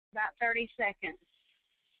About 30 seconds.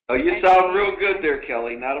 Oh, you sound real good there,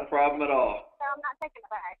 Kelly. Not a problem at all. So I'm not taking it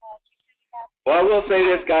back. Well, I will say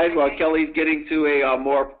this, guys, while Kelly's getting to a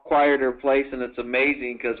more quieter place, and it's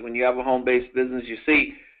amazing because when you have a home-based business, you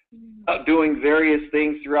see doing various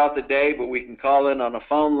things throughout the day, but we can call in on a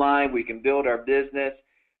phone line. We can build our business,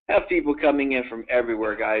 have people coming in from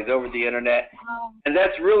everywhere, guys, over the Internet. And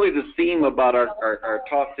that's really the theme about our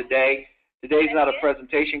talk today. Today's not a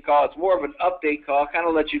presentation call. It's more of an update call, kind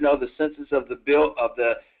of let you know the census of the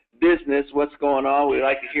business, what's going on. We'd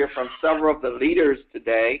like to hear from several of the leaders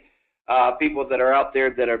today. People that are out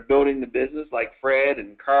there that are building the business, like Fred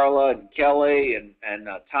and Carla and Kelly and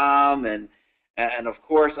Tom and of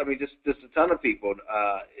course, I mean, just a ton of people.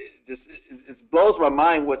 It blows my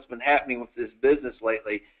mind what's been happening with this business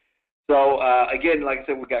lately. So again, like I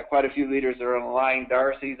said, we've got quite a few leaders that are on the line.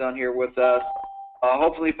 Darcy's on here with us.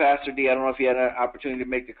 Hopefully, Pastor D, I don't know if you had an opportunity to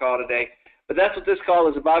make the call today, but that's what this call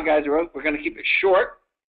is about, guys. We're going to keep it short,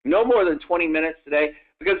 no more than 20 minutes today,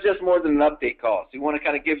 because it's just more than an update call. So we want to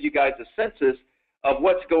kind of give you guys a census of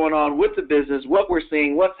what's going on with the business, what we're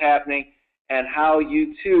seeing, what's happening, and how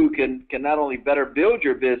you too can not only better build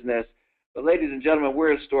your business, but ladies and gentlemen,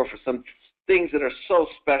 we're in store for some things that are so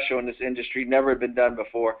special in this industry, never been done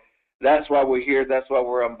before. That's why we're here. That's why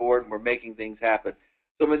we're on board, and we're making things happen.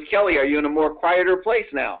 So, Ms. Kelly, are you in a more quieter place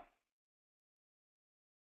now?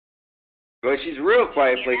 Well, she's real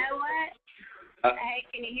quiet place. You know what? Hey,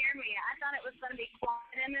 can you hear me? I thought it was going to be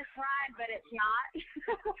quiet in this ride, but it's not.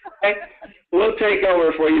 Hey, we'll take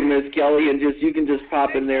over for you, Ms. Kelly, and you can just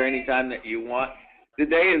pop in there anytime that you want.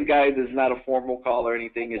 Today, guys, is not a formal call or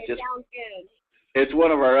anything. It's just sounds good. It's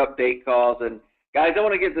one of our update calls. And guys, I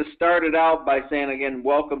want to get this started out by saying again,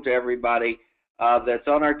 welcome to everybody that's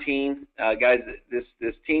on our team. Guys,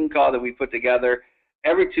 this team call that we put together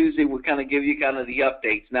every Tuesday, we kind of give you kind of the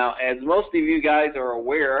updates. Now, as most of you guys are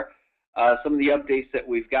aware, some of the updates that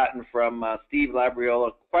we've gotten from Steve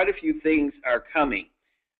Labriola, quite a few things are coming.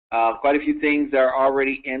 Quite a few things are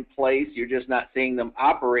already in place. You're just not seeing them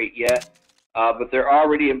operate yet, but they're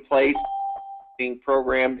already in place, being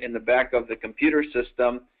programmed in the back of the computer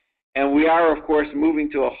system. And we are, of course,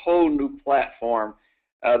 moving to a whole new platform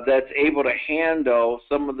that's able to handle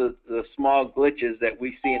some of the small glitches that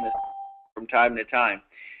we see in from time to time.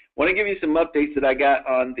 I want to give you some updates that I got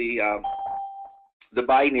on the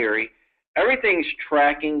binary. Everything's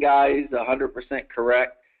tracking, guys, 100%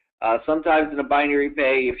 correct. Sometimes in a binary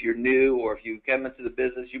pay, if you're new or if you come into the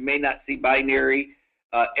business, you may not see binary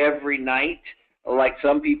every night, like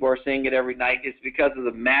some people are seeing it every night. It's because of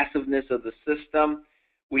the massiveness of the system.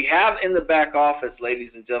 We have in the back office,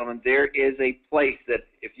 ladies and gentlemen, there is a place that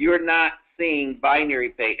if you're not seeing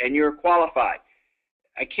binary pay and you're qualified,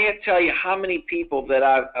 I can't tell you how many people that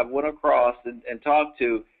I've went across and talked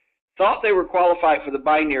to thought they were qualified for the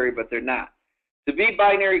binary, but they're not. To be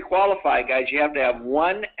binary qualified, guys, you have to have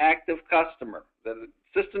one active customer. The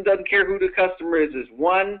system doesn't care who the customer is. It's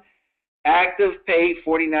one active pay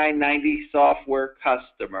 $49.90 software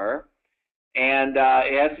customer, and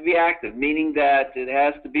it has to be active, meaning that it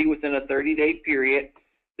has to be within a 30-day period.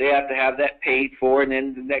 They have to have that paid for, and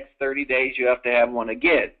then the next 30 days you have to have one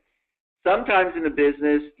again. Sometimes in the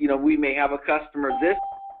business, you know, we may have a customer this,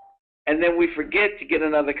 and then we forget to get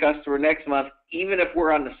another customer next month, even if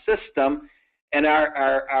we're on the system and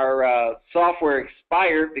our software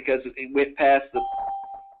expired because it went past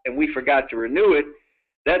and we forgot to renew it.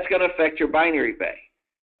 That's going to affect your binary pay.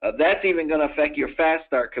 That's even going to affect your fast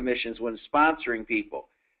start commissions when sponsoring people.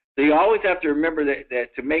 So you always have to remember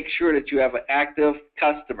that to make sure that you have an active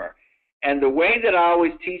customer. And the way that I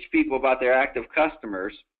always teach people about their active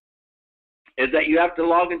customers is that you have to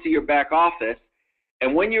log into your back office.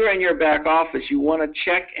 And when you're in your back office, you want to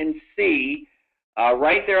check and see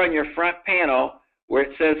right there on your front panel where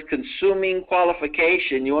it says consuming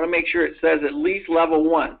qualification. You want to make sure it says at least level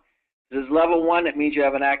 1. If it's level 1, it means you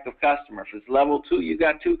have an active customer. If it's level 2, you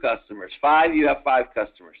got 2 customers. 5, you have 5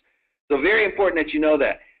 customers. So very important that you know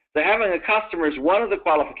that. So having a customer is one of the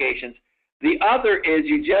qualifications. The other is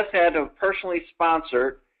you just had to personally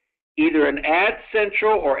sponsor either an Ad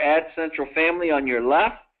Central or Ad Central family on your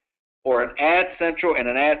left, or an Ad Central and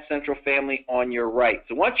an Ad Central family on your right.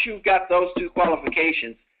 So once you've got those 2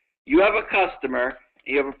 qualifications, you have a customer,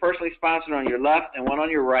 you have a personally sponsored on your left and one on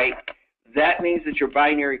your right. That means that you're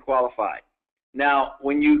binary qualified. Now,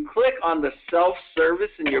 when you click on the self-service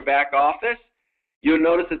in your back office, you'll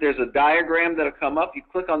notice that there's a diagram that'll come up. You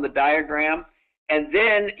click on the diagram, and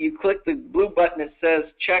then you click the blue button that says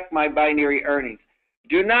check my binary earnings.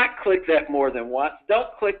 Do not click that more than once. Don't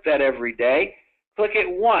click that every day. Click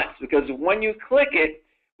it once, because when you click it,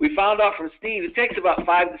 we found out from Steve, it takes about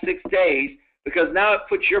 5 to 6 days because now it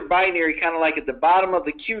puts your binary kind of like at the bottom of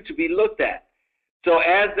the queue to be looked at. So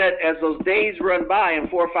as those days run by and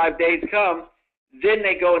 4 or 5 days come, then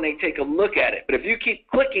they go and they take a look at it. But if you keep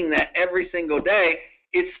clicking that every single day,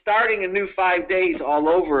 it's starting a new 5 days all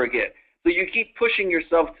over again. So you keep pushing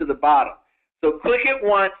yourself to the bottom. So click it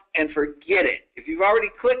once and forget it. If you've already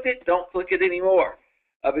clicked it, don't click it anymore.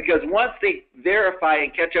 Because once they verify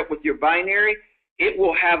and catch up with your binary, it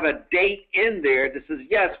will have a date in there that says,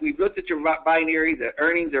 yes, we've looked at your binary, the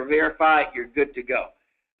earnings are verified, you're good to go.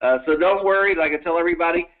 So don't worry, like I tell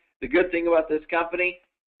everybody, the good thing about this company,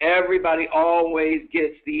 everybody always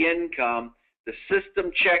gets the income. The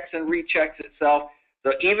system checks and rechecks itself.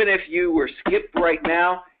 So even if you were skipped right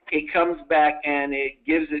now, it comes back and it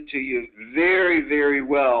gives it to you very, very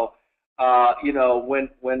well. You know,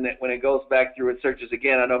 when it goes back through and searches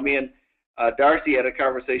again. I know me and Darcy had a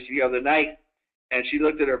conversation the other night, and she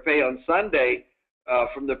looked at her pay on Sunday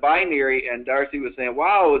from the binary, and Darcy was saying,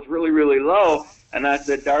 wow, it's really, really low. And I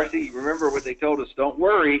said, Darcy, remember what they told us, don't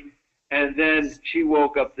worry. And then she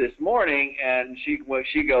woke up this morning, and she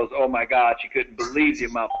goes, oh, my God, she couldn't believe the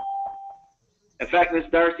amount. In fact, Miss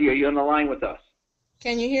Darcy, are you on the line with us?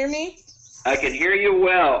 Can you hear me? I can hear you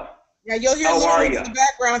well. Yeah, you'll hear a little bit in the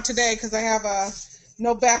background today because I have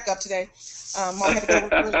no backup today. I had to go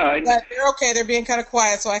but they're okay. They're being kind of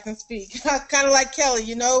quiet so I can speak. Kind of like Kelly,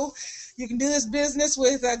 you know, you can do this business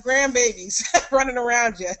with grandbabies running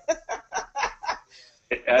around you.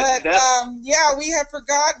 But yeah, we had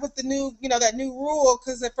forgot with the new, you know, that new rule,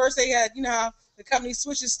 because at first they had, you know, how the company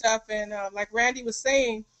switches stuff, and like Randy was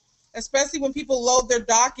saying, especially when people load their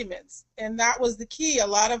documents, and that was the key. A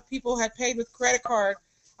lot of people had paid with credit card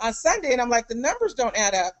on Sunday, and I'm like, the numbers don't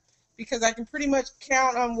add up because I can pretty much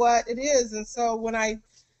count on what it is. And so I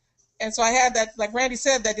had that, like Randy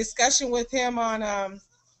said, that discussion with him on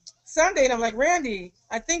Sunday, and I'm like, Randy,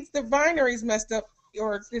 I think the binary's messed up,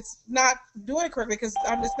 or it's not doing it correctly because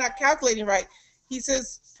it's not calculating right. He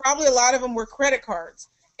says probably a lot of them were credit cards,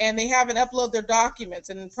 and they haven't uploaded their documents,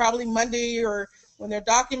 and probably Monday or when their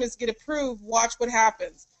documents get approved, watch what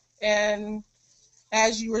happens. And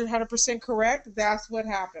as you were 100% correct, that's what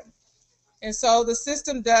happened. And so the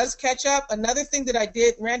system does catch up. Another thing that I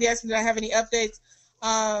did, Randy asked me, did I have any updates?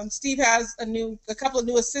 Steve has a couple of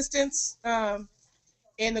new assistants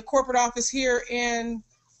in the corporate office here in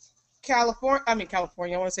California. I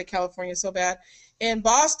want to say California so bad. In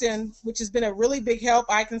Boston, which has been a really big help,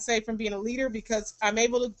 I can say, from being a leader, because I'm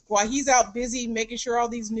able to, while he's out busy making sure all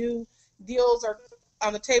these new deals are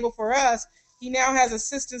on the table for us, he now has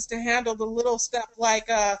assistants to handle the little stuff like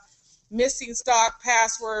missing stock,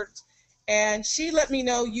 passwords, and she let me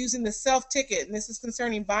know using the self-ticket, and this is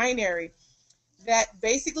concerning binary, that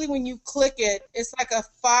basically when you click it, it's like a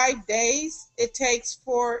 5 days it takes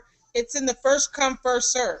for, it's in the first come,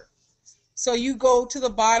 first serve. So you go to the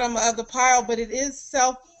bottom of the pile, but it is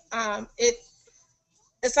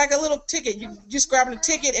it's like a little ticket. You just grabbing a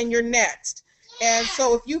ticket and you're next. And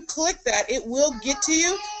so if you click that, it will get to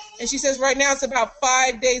you. And she says right now it's about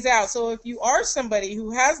 5 days out. So if you are somebody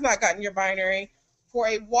who has not gotten your binary for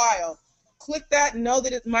a while, click that and know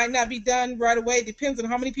that it might not be done right away. It depends on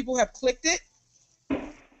how many people have clicked it.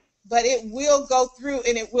 But it will go through,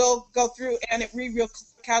 and it will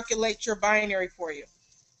calculate your binary for you.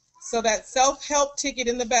 So that self-help ticket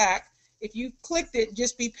in the back, if you clicked it,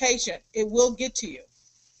 just be patient. It will get to you.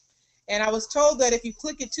 And I was told that if you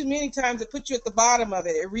click it too many times, it puts you at the bottom of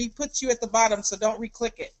it. It re-puts you at the bottom, so don't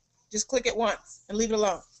re-click it. Just click it once and leave it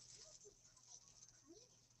alone.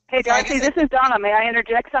 Hey, Darcy, this is Donna. May I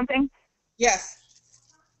interject something? Yes.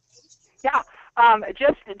 Yeah.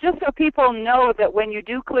 Just so people know that when you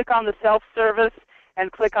do click on the self-service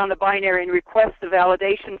and click on the binary and request the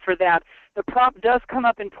validation for that, the prompt does come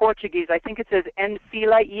up in Portuguese. I think it says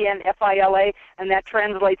Enfila, E-N-F-I-L-A, and that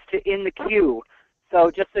translates to in the queue. So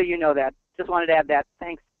just so you know that. Just wanted to add that.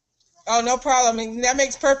 Thanks. Oh, no problem. I mean, that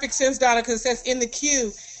makes perfect sense, Donna, because it says in the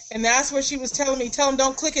queue. And that's what she was telling me. Tell them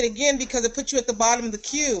don't click it again because it puts you at the bottom of the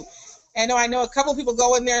queue. And I know a couple of people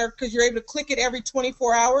go in there because you're able to click it every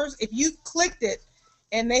 24 hours. If you clicked it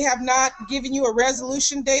and they have not given you a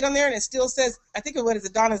resolution date on there and it still says, I think, what is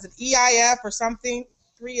it, Donna? Is it EIF or something,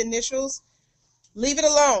 3 initials? Leave it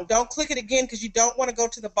alone. Don't click it again because you don't want to go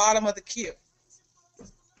to the bottom of the queue.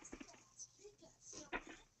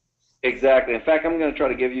 Exactly. In fact, I'm going to try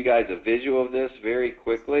to give you guys a visual of this very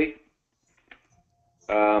quickly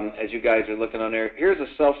as you guys are looking on there. Here's a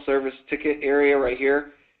self-service ticket area right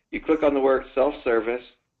here. You click on the word self-service.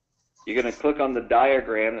 You're going to click on the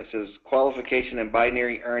diagram that says qualification and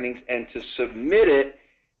binary earnings, and to submit it,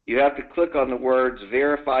 you have to click on the words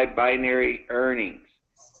verified binary earnings.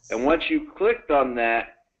 And once you clicked on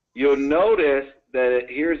that, you'll notice that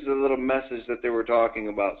here's the little message that they were talking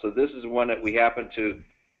about. So this is one that we happen to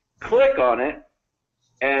click on it,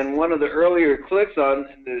 and one of the earlier clicks on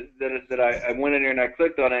that I went in there and I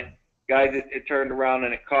clicked on it, guys, it turned around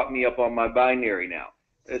and it caught me up on my binary now.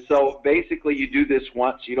 And so basically you do this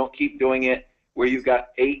once. You don't keep doing it where you've got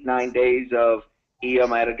 8-9 days of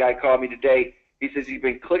EM. I had a guy call me today. He says he's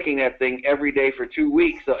been clicking that thing every day for 2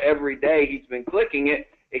 weeks. So every day he's been clicking it.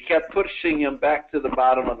 It kept pushing him back to the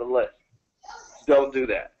bottom of the list. Don't do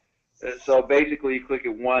that. So basically you click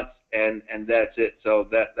it once and that's it. So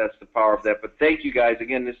that's the power of that. But thank you guys.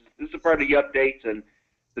 Again, this is a part of the updates and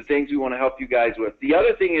the things we want to help you guys with. The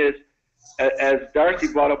other thing is, as Darcy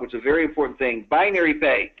brought up, which is a very important thing, binary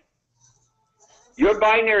pay. Your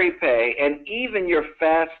binary pay and even your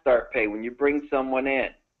fast start pay when you bring someone in.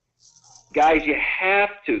 Guys, you have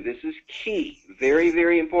to, this is key, very,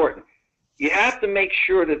 very important. You have to make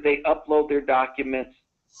sure that they upload their documents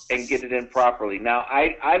and get it in properly. Now,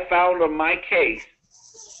 I found on my case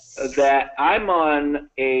that I'm on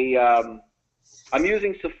a, I'm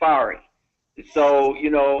using Safari. So,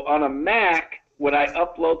 you know, on a Mac, when I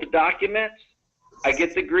upload the documents, I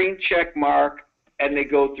get the green check mark and they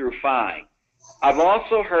go through fine. I've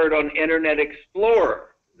also heard on Internet Explorer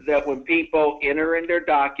that when people enter in their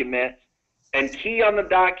documents and key on the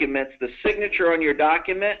documents, the signature on your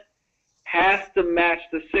document has to match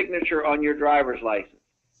the signature on your driver's license.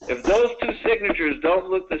 If those two signatures don't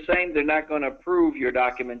look the same, they're not going to approve your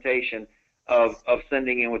documentation of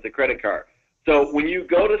sending in with the credit card. So when you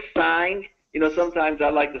go to sign, you know, sometimes I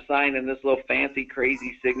like to sign in this little fancy,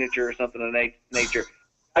 crazy signature or something of that nature.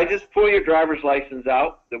 I just pull your driver's license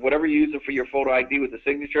out, whatever you're using for your photo ID with the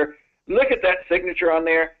signature. Look at that signature on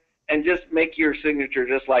there and just make your signature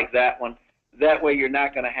just like that one. That way you're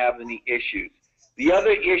not going to have any issues. The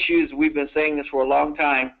other issues, we've been saying this for a long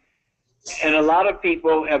time, and a lot of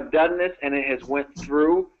people have done this and it has went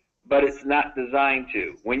through, but it's not designed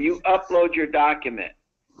to. When you upload your document,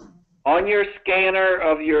 on your scanner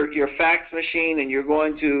of your fax machine and you're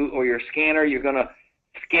going to, or your scanner, you're going to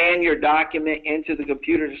scan your document into the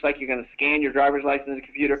computer just like you're going to scan your driver's license in the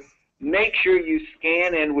computer. Make sure you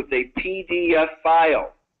scan in with a PDF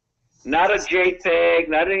file, not a JPEG,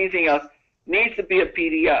 not anything else. It needs to be a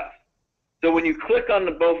PDF. So when you click on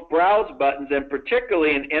the both browse buttons, and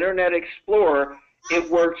particularly in Internet Explorer, it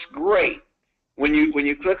works great. When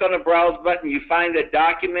you click on the browse button, you find that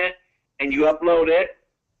document and you upload it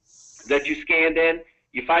that you scanned in,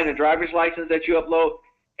 you find the driver's license that you upload,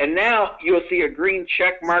 and now you'll see a green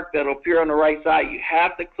check mark that'll appear on the right side. You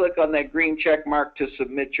have to click on that green check mark to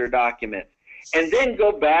submit your document. And then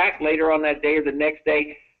go back later on that day or the next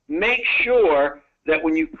day. Make sure that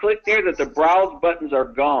when you click there that the browse buttons are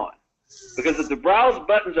gone. Because if the browse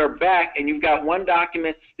buttons are back and you've got one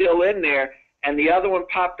document still in there and the other one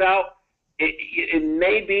popped out, it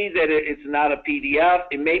may be that it's not a PDF.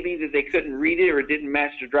 It may be that they couldn't read it or it didn't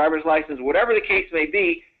match the driver's license. Whatever the case may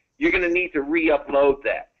be, you're going to need to re-upload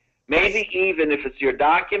that. Maybe even if it's your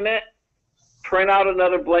document, print out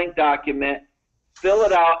another blank document, fill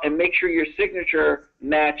it out, and make sure your signature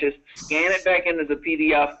matches, scan it back into the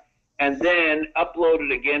PDF, and then upload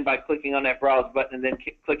it again by clicking on that browse button and then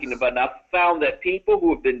clicking the button. I've found that people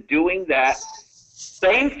who have been doing that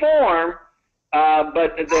same form,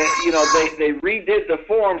 but they redid the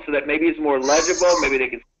form so that maybe it's more legible, maybe they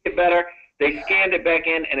can see it better. They scanned it back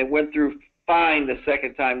in and it went through fine the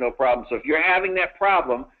second time, no problem. So if you're having that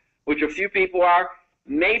problem, which a few people are,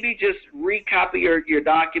 maybe just recopy your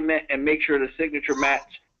document and make sure the signature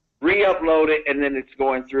match, re-upload it, and then it's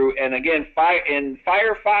going through. And again, in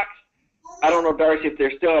Firefox, I don't know, Darcy, if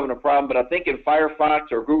they're still having a problem, but I think in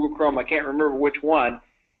Firefox or Google Chrome, I can't remember which one,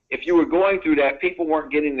 if you were going through that, people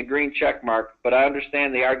weren't getting the green check mark, but I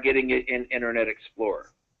understand they are getting it in Internet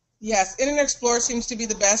Explorer. Yes, Internet Explorer seems to be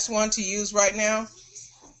the best one to use right now.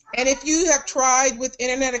 And if you have tried with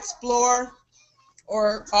Internet Explorer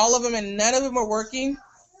or all of them and none of them are working,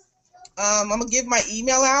 I'm going to give my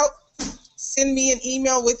email out. Send me an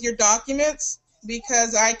email with your documents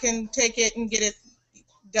because I can take it and get it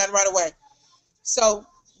done right away. So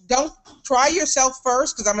don't try yourself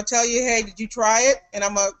first because I'm going to tell you, hey, did you try it? And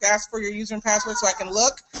I'm going to ask for your user and password so I can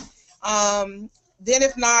look. Then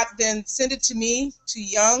if not, then send it to me to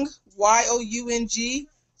Young, YOUNGRETIREE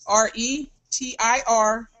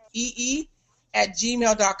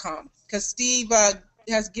 @gmail.com because Steve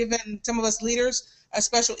has given some of us leaders a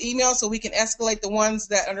special email so we can escalate the ones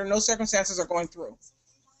that under no circumstances are going through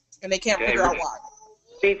and they can't figure out why.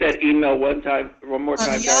 Repeat that email one more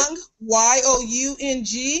time. Young,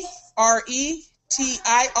 YOUNGRETIREE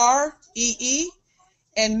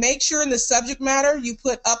And make sure in the subject matter you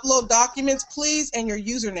put upload documents, please, and your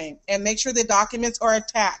username. And make sure the documents are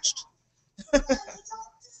attached.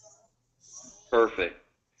 Perfect.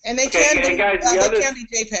 And they Okay, can and be, guys, they can be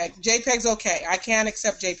JPEG. JPEG's okay. I can't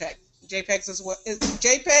accept JPEG. JPEG's as well.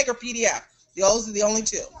 JPEG or PDF. Those are the only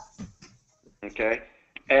two. Okay.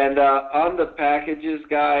 And on the packages,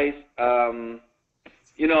 guys,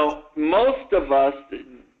 you know, most of us,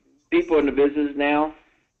 people in the business now,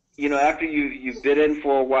 you know, after you've been in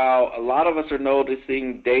for a while, a lot of us are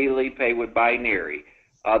noticing daily pay with binary.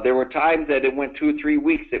 There were times that it went 2 or 3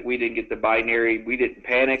 weeks that we didn't get the binary. We didn't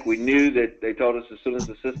panic. We knew that they told us as soon as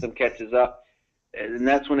the system catches up, and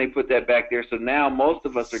that's when they put that back there. So now most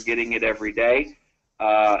of us are getting it every day,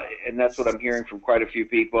 and that's what I'm hearing from quite a few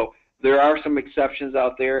people. There are some exceptions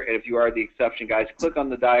out there, and if you are the exception, guys, click on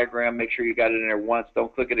the diagram. Make sure you got it in there once.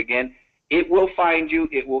 Don't click it again. It will find you.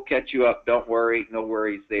 It will catch you up. Don't worry. No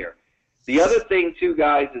worries there. The other thing, too,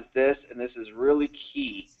 guys, is this, and this is really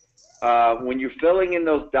key. When you're filling in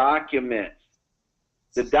those documents,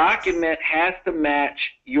 the document has to match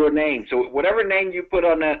your name. So whatever name you put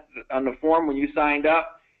on the form when you signed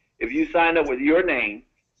up, if you signed up with your name,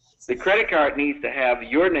 the credit card needs to have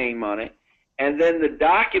your name on it, and then the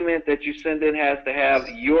document that you send in has to have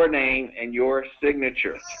your name and your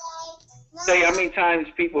signature. Say how many times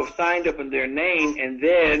people have signed up in their name and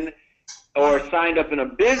then, or signed up in a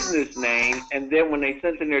business name, and then when they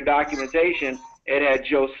sent in their documentation, it had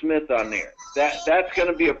Joe Smith on there. That's going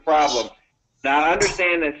to be a problem. Now, I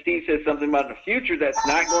understand that Steve said something about in the future that's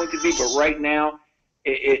not going to be, but right now,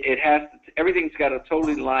 it has to, everything's got to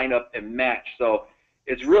totally line up and match. So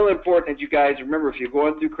it's real important that you guys remember, if you're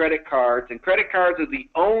going through credit cards, and credit cards are the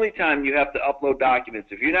only time you have to upload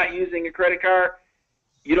documents. If you're not using a credit card,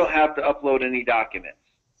 you don't have to upload any documents.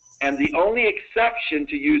 And the only exception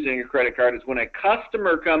to using a credit card is when a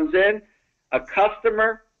customer comes in, a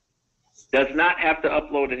customer does not have to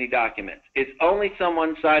upload any documents. It's only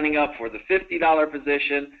someone signing up for the $50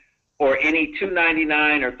 position or any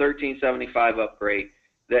 $299 or $1375 upgrade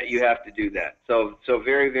that you have to do that. So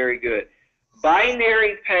very, very good.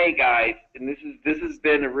 Binary pay, guys, and this has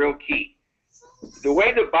been a real key. The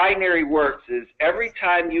way the binary works is every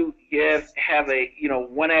time you have a, you know,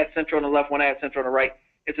 one ad central on the left, one ad central on the right,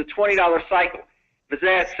 it's a $20 cycle. If it's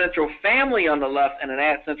ad central family on the left and an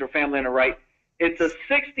ad central family on the right, it's a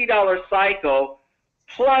 $60 cycle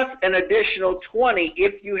plus an additional $20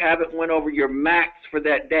 if you haven't went over your max for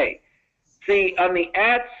that day. See, on the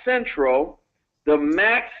ad central, the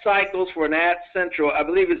max cycles for an ad central, I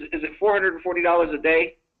believe, is it $440 a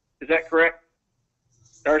day? Is that correct,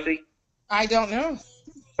 Darcy? I don't know.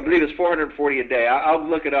 I believe it's $440 a day. I'll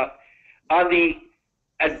look it up. On the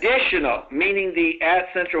additional, meaning the ad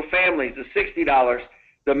central families, the $60,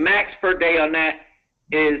 the max per day on that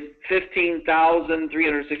is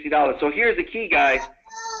 $15,360. So here's the key, guys.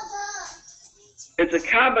 It's a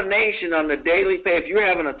combination on the daily pay. If you're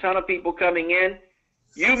having a ton of people coming in,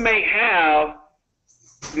 you may have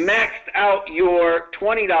maxed out your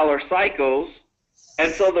 $20 cycles,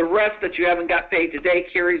 and so the rest that you haven't got paid today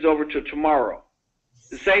carries over to tomorrow.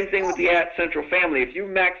 The same thing with the ad central family. If you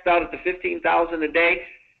maxed out at the $15,000 a day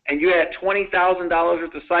and you had $20,000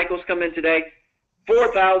 worth of cycles come in today,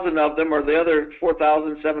 4,000 of them, or the other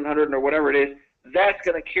 4,700 or whatever it is, that's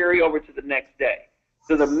going to carry over to the next day.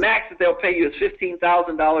 So the max that they'll pay you is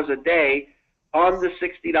 $15,000 a day on the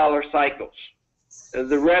 $60 cycles.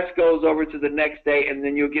 The rest goes over to the next day, and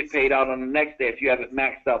then you'll get paid out on the next day if you haven't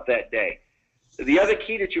maxed out that day. The other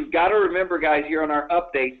key that you've got to remember, guys, here on our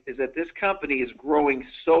updates is that this company is growing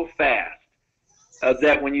so fast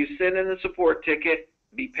that when you send in the support ticket,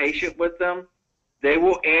 be patient with them. They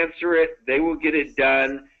will answer it. They will get it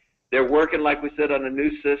done. They're working, like we said, on a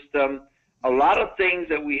new system. A lot of things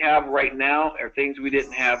that we have right now are things we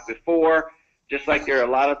didn't have before, just like there are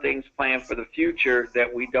a lot of things planned for the future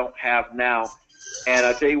that we don't have now. And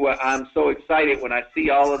I'll tell you what, I'm so excited when I see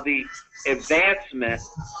all of the advancement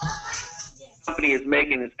the company is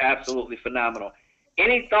making. Is absolutely phenomenal.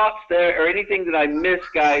 Any thoughts there or anything that I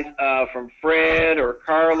missed, guys, from Fred or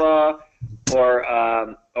Carla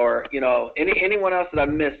or you know, anyone else that I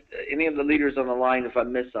missed, any of the leaders on the line, if I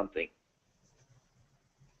missed something?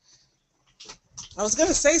 I was going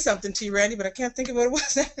to say something to you, Randy, but I can't think of what it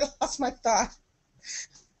was. I lost my thought.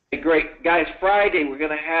 Great. Guys, Friday, we're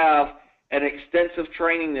going to have an extensive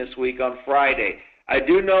training this week on Friday. I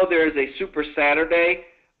do know there is a Super Saturday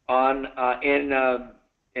on in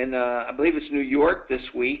I believe it's New York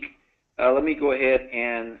this week. Let me go ahead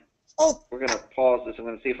and we're going to pause this. I'm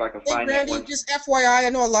going to see if I can find Randy, that one. Just FYI, I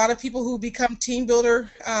know a lot of people who become team builder.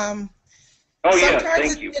 Oh, yeah,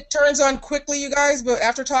 thank you. It turns on quickly, you guys, but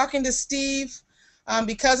after talking to Steve,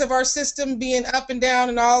 Because of our system being up and down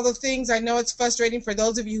and all the things, I know it's frustrating for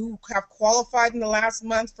those of you who have qualified in the last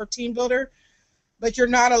month for Team Builder, but you're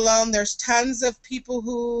not alone. There's tons of people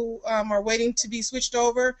who are waiting to be switched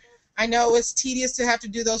over. I know it's tedious to have to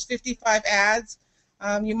do those 55 ads.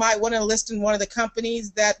 You might want to list in one of the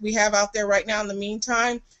companies that we have out there right now in the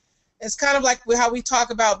meantime. It's kind of like how we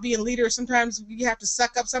talk about being leaders. Sometimes you have to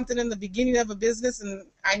suck up something in the beginning of a business, and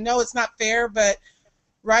I know it's not fair, but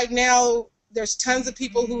right now there's tons of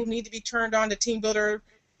people who need to be turned on to Team Builder,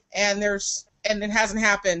 and it hasn't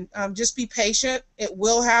happened. Just be patient. It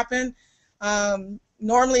will happen.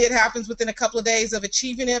 Normally it happens within a couple of days of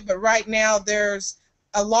achieving it, but right now there's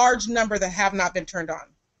a large number that have not been turned on,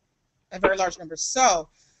 a very large number. So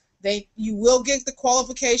you will get the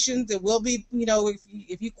qualifications. It will be,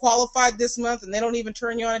 if you qualified this month and they don't even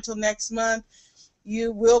turn you on until next month,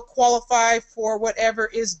 you will qualify for whatever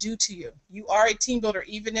is due to you. You are a Team Builder,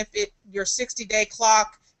 even if your 60-day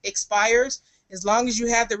clock expires. As long as you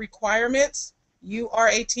have the requirements, you are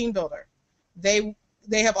a Team Builder. They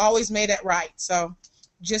have always made it right. So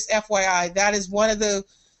just FYI, that is one of the,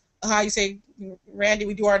 how you say, Randy,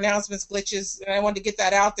 we do our announcements, glitches, and I wanted to get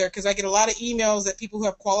that out there because I get a lot of emails that people who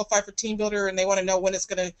have qualified for Team Builder and they want to know when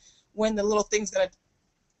the little thing's going to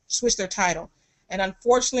switch their title. And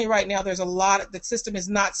unfortunately, right now, the system is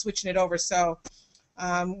not switching it over. So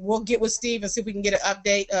we'll get with Steve and see if we can get an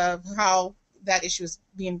update of how that issue is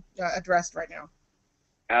being addressed right now.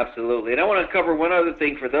 Absolutely. And I want to cover one other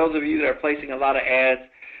thing for those of you that are placing a lot of ads.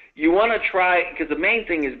 You want to try, because the main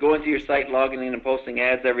thing is going to your site, logging in and posting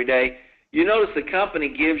ads every day. You notice the company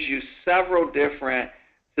gives you several different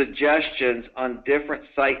suggestions on different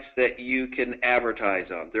sites that you can advertise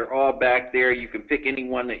on. They're all back there. You can pick any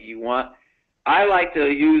one that you want. I like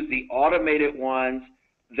to use the automated ones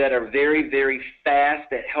that are very, very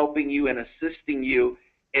fast at helping you and assisting you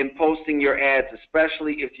in posting your ads,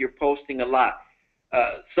 especially if you're posting a lot.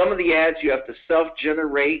 Some of the ads you have to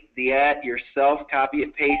self-generate the ad yourself, copy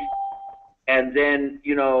it, paste, and then,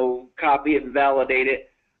 copy it and validate it.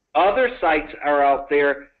 Other sites are out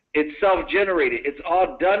there, it's self-generated. It's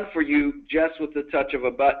all done for you just with the touch of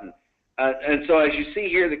a button. And so as you see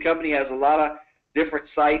here, the company has a lot of different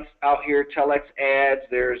sites out here, Telex ads,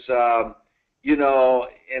 there's, and a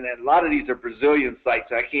lot of these are Brazilian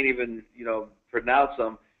sites. I can't even, pronounce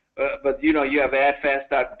them. But, you have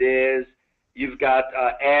adfast.biz. You've got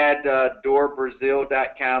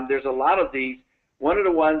addoorbrazil.com. There's a lot of these. One of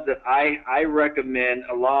the ones that I recommend,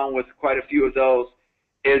 along with quite a few of those,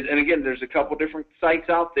 is, and again, there's a couple different sites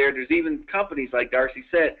out there. There's even companies, like Darcy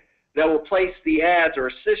said, that will place the ads or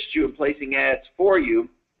assist you in placing ads for you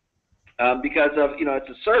because of, it's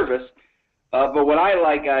a service. But what I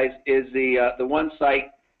like, guys, is the one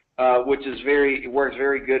site which is works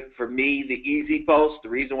very good for me, the Easy Post. The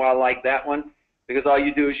reason why I like that one, because all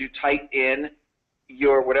you do is you type in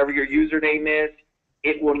whatever your username is.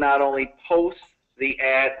 It will not only post the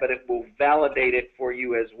ad, but it will validate it for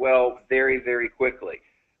you as well very, very quickly.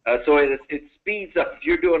 So it speeds up. If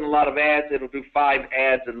you're doing a lot of ads, it'll do 5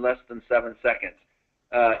 ads in less than 7 seconds.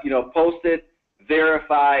 Post it,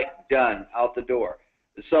 verify, done, out the door.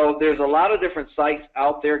 So there's a lot of different sites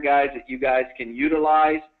out there, guys, that you guys can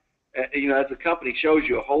utilize. As the company shows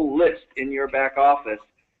you a whole list in your back office.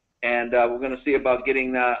 And we're going to see about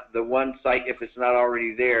getting the one site, if it's not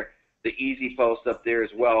already there, the Easy Post up there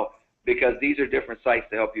as well, because these are different sites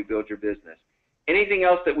to help you build your business. Anything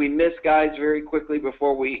else that we missed, guys, very quickly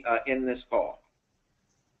before we end this call?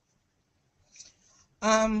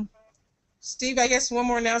 Steve, I guess one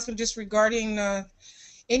more announcement just regarding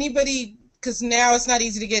anybody, because now it's not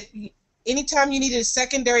easy to get. Anytime you need a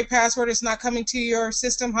secondary password, it's not coming to your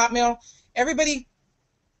system, Hotmail. Everybody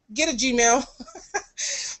get a Gmail.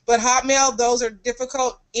 But Hotmail, those are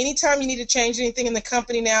difficult. Anytime you need to change anything in the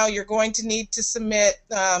company now, you're going to need to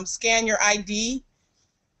scan your ID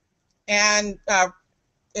and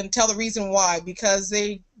tell the reason why, because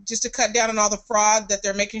just to cut down on all the fraud, that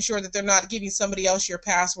they're making sure that they're not giving somebody else your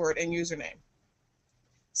password and username.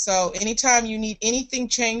 So anytime you need anything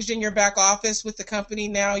changed in your back office with the company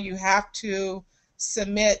now, you have to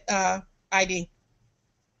submit ID.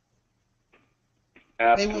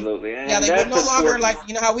 Absolutely. They will no longer, like,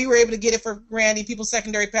 how we were able to get it for Randy, people's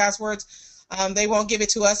secondary passwords. They won't give it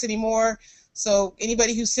to us anymore. So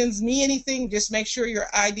anybody who sends me anything, just make sure your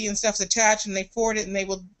ID and stuff's attached, and they forward it, and they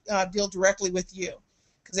will deal directly with you,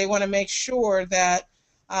 because they want to make sure that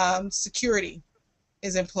security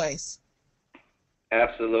is in place.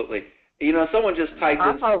 Absolutely. Someone just typed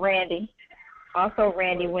in. Also,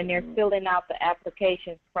 Randy, when they're filling out the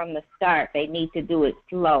applications from the start, they need to do it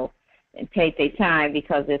slow and take their time,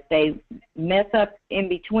 because if they mess up in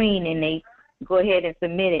between and they go ahead and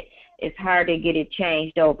submit it, it's hard to get it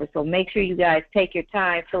changed over. So make sure you guys take your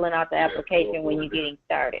time filling out the application when you're getting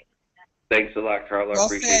started. Thanks a lot, Carla. Well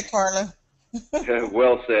Appreciate said, Carla. it.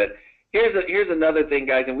 Well said. Here's another thing,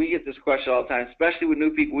 guys, and we get this question all the time, especially with new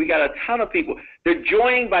people. We got a ton of people. They're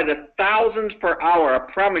joining by the thousands per hour.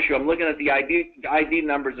 I promise you. I'm looking at the ID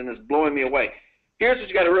numbers, and it's blowing me away. Here's what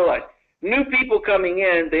you got to realize. New people coming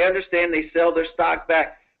in, they understand they sell their stock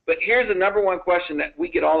back. But here's the number one question that we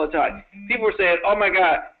get all the time. People are saying, oh, my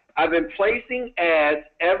God, I've been placing ads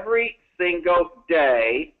every single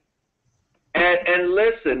day. And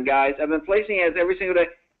listen, guys, I've been placing ads every single day.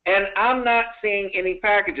 And I'm not seeing any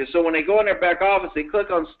packages. So when they go in their back office, they click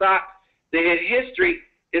on stock, they hit history,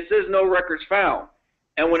 it says no records found.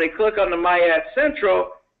 And when they click on the My Ad Central,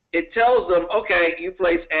 it tells them, okay, you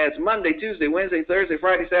place ads Monday, Tuesday, Wednesday, Thursday,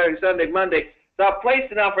 Friday, Saturday, Sunday, Monday. So I've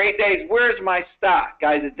placed it now for 8 days. Where's my stock?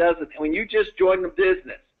 Guys, it doesn't. When you just joined the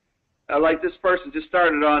business, like this person just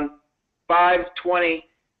started on 5/20,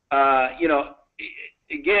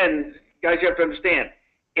 again, guys, you have to understand,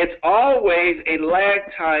 it's always a lag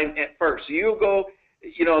time at first. So you'll go,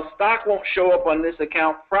 stock won't show up on this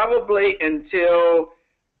account probably until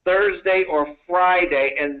Thursday or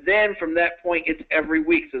Friday, and then from that point, it's every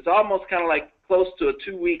week. So it's almost kind of like close to a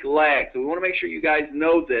 2-week lag. So we want to make sure you guys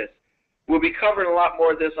know this. We'll be covering a lot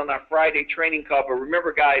more of this on our Friday training call, but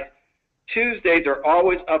remember, guys, Tuesdays are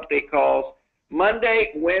always update calls.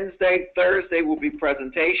 Monday, Wednesday, Thursday will be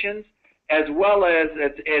presentations, as well as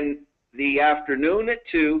in the afternoon at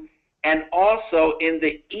 2, and also in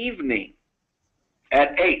the evening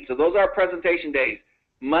at 8. So those are our presentation days.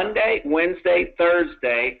 Monday, Wednesday,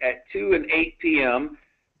 Thursday at 2 and 8 p.m.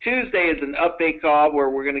 Tuesday is an update call where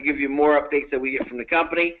we're going to give you more updates that we get from the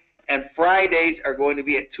company. And Fridays are going to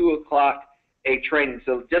be at 2 o'clock a training.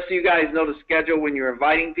 So just so you guys know the schedule when you're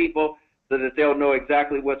inviting people so that they'll know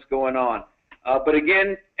exactly what's going on. But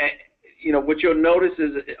again, what you'll notice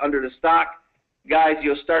is under the stock, guys,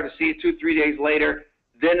 you'll start to see it 2 or 3 days later.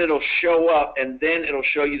 Then it'll show up, and then it'll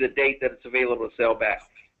show you the date that it's available to sell back.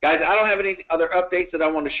 Guys, I don't have any other updates that I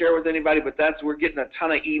want to share with anybody, but we're getting a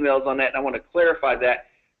ton of emails on that, and I want to clarify that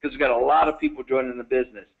because we've got a lot of people joining the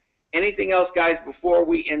business. Anything else, guys, before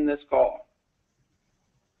we end this call?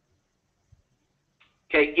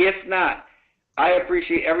 Okay, if not, I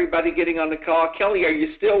appreciate everybody getting on the call. Kelly, are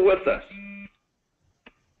you still with us?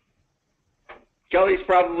 Kelly's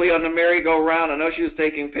probably on the merry-go-round. I know she was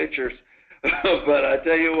taking pictures, but I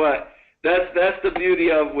tell you what, that's the beauty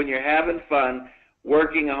of when you're having fun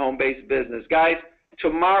working a home-based business. Guys,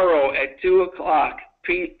 tomorrow at 2 o'clock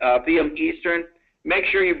p.m. Eastern, make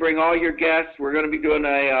sure you bring all your guests. We're going to be doing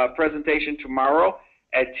a presentation tomorrow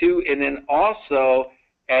at 2, and then also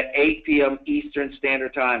at 8 p.m. Eastern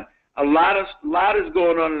Standard Time. A lot is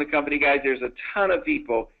going on in the company, guys. There's a ton of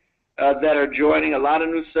people that are joining, a lot of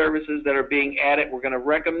new services that are being added. We're going to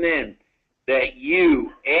recommend that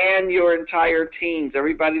you and your entire teams,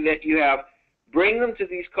 everybody that you have, bring them to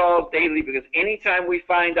these calls daily, because anytime we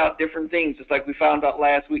find out different things, just like we found out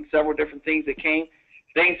last week, several different things that came,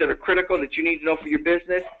 things that are critical that you need to know for your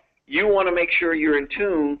business, you want to make sure you're in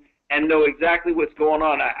tune and know exactly what's going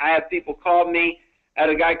on. I have people call me. I had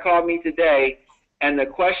a guy call me today, and the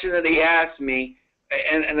question that he asked me,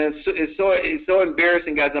 and it's so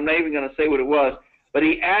embarrassing, guys, I'm not even going to say what it was, but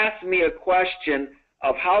he asked me a question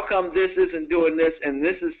of how come this isn't doing this, and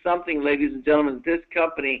this is something, ladies and gentlemen, this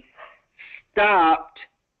company stopped.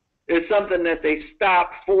 It's something that they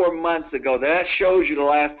stopped 4 months ago. That shows you the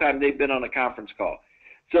last time they've been on a conference call.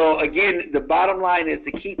 So, again, the bottom line is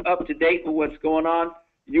to keep up to date with what's going on.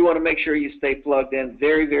 You want to make sure you stay plugged in.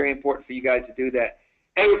 Very, very important for you guys to do that.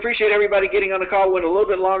 Hey, we appreciate everybody getting on the call. Went a little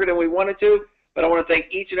bit longer than we wanted to, but I want to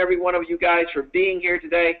thank each and every one of you guys for being here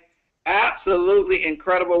today. Absolutely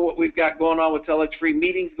incredible what we've got going on with TelexFree.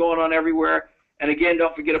 Meetings going on everywhere. And, again,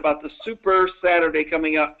 don't forget about the Super Saturday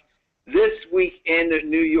coming up this week in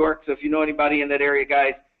New York. So if you know anybody in that area,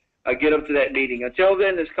 guys, get them to that meeting. Until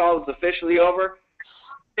then, this call is officially over.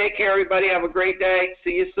 Take care, everybody. Have a great day.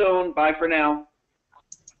 See you soon. Bye for now.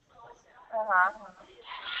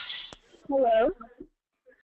 Hello.